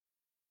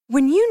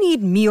When you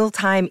need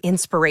mealtime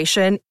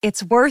inspiration,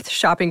 it's worth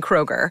shopping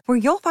Kroger, where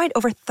you'll find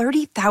over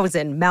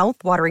 30,000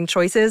 mouth-watering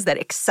choices that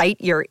excite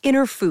your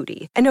inner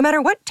foodie. And no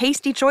matter what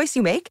tasty choice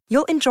you make,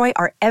 you'll enjoy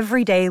our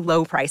everyday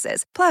low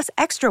prices, plus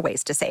extra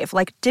ways to save,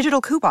 like digital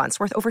coupons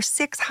worth over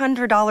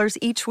 $600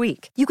 each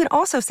week. You can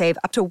also save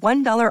up to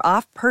 $1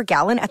 off per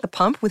gallon at the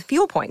pump with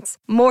fuel points.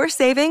 More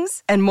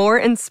savings and more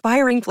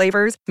inspiring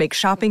flavors make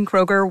shopping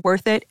Kroger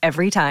worth it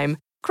every time.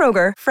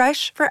 Kroger,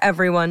 fresh for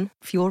everyone.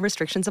 Fuel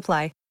restrictions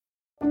apply.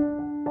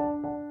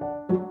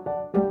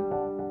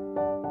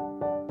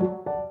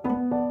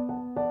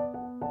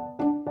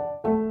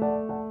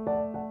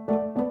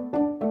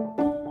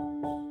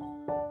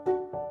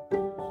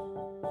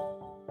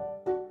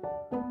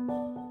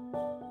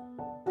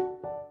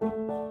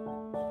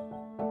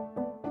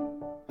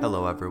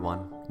 Hello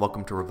everyone,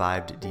 welcome to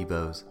Revived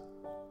Devos.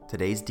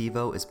 Today's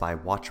Devo is by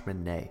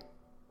Watchman Nee.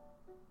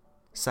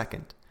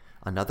 Second,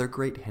 another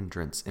great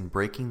hindrance in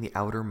breaking the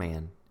outer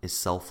man is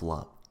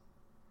self-love.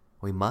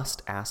 We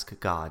must ask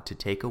God to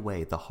take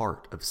away the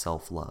heart of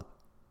self-love.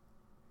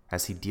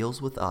 As He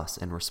deals with us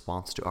in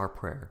response to our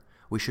prayer,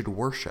 we should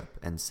worship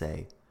and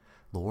say,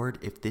 "Lord,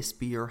 if this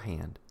be your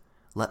hand,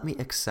 let me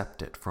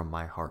accept it from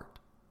my heart."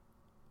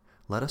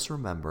 Let us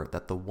remember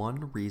that the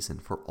one reason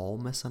for all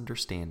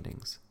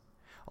misunderstandings,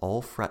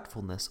 all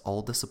fretfulness,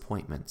 all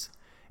disappointments,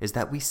 is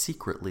that we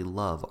secretly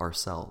love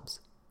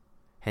ourselves.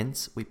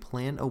 Hence, we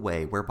plan a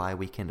way whereby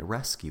we can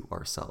rescue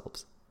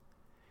ourselves.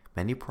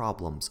 Many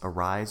problems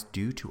arise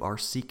due to our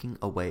seeking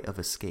a way of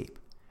escape,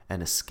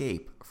 an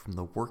escape from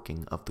the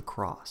working of the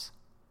cross.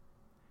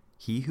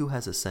 He who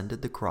has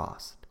ascended the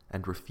cross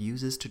and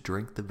refuses to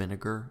drink the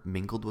vinegar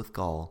mingled with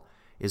gall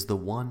is the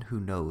one who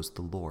knows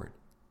the Lord.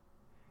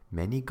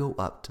 Many go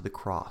up to the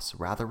cross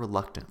rather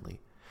reluctantly,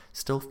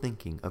 still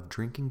thinking of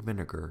drinking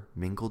vinegar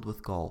mingled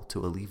with gall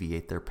to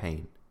alleviate their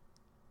pain.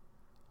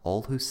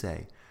 All who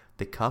say,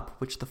 "The cup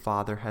which the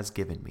Father has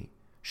given me,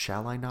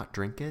 shall I not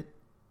drink it?"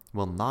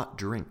 will not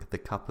drink the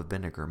cup of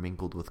vinegar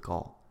mingled with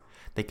gall.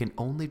 They can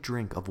only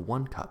drink of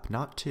one cup,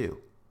 not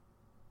two.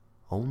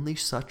 Only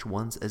such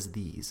ones as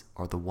these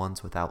are the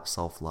ones without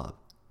self-love.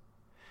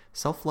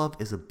 Self-love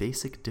is a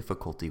basic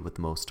difficulty with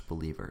most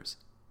believers.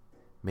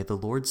 May the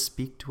Lord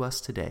speak to us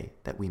today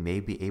that we may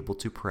be able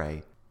to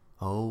pray,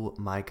 "Oh,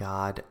 my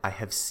God, I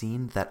have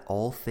seen that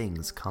all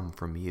things come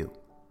from you.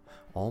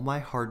 All my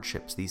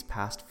hardships these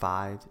past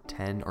 5,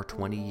 10, or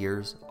 20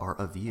 years are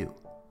of you.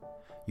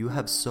 You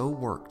have so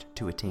worked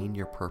to attain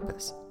your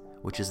purpose,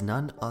 which is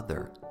none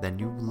other than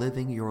you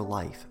living your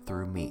life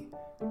through me.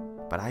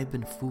 But I have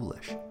been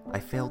foolish. I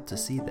failed to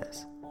see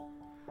this.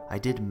 I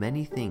did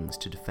many things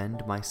to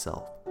defend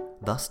myself,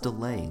 thus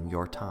delaying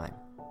your time.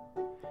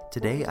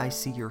 Today I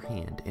see your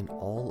hand in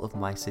all of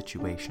my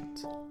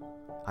situations.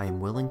 I am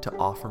willing to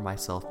offer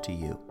myself to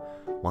you.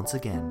 Once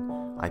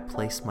again, I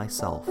place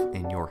myself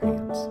in your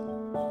hands."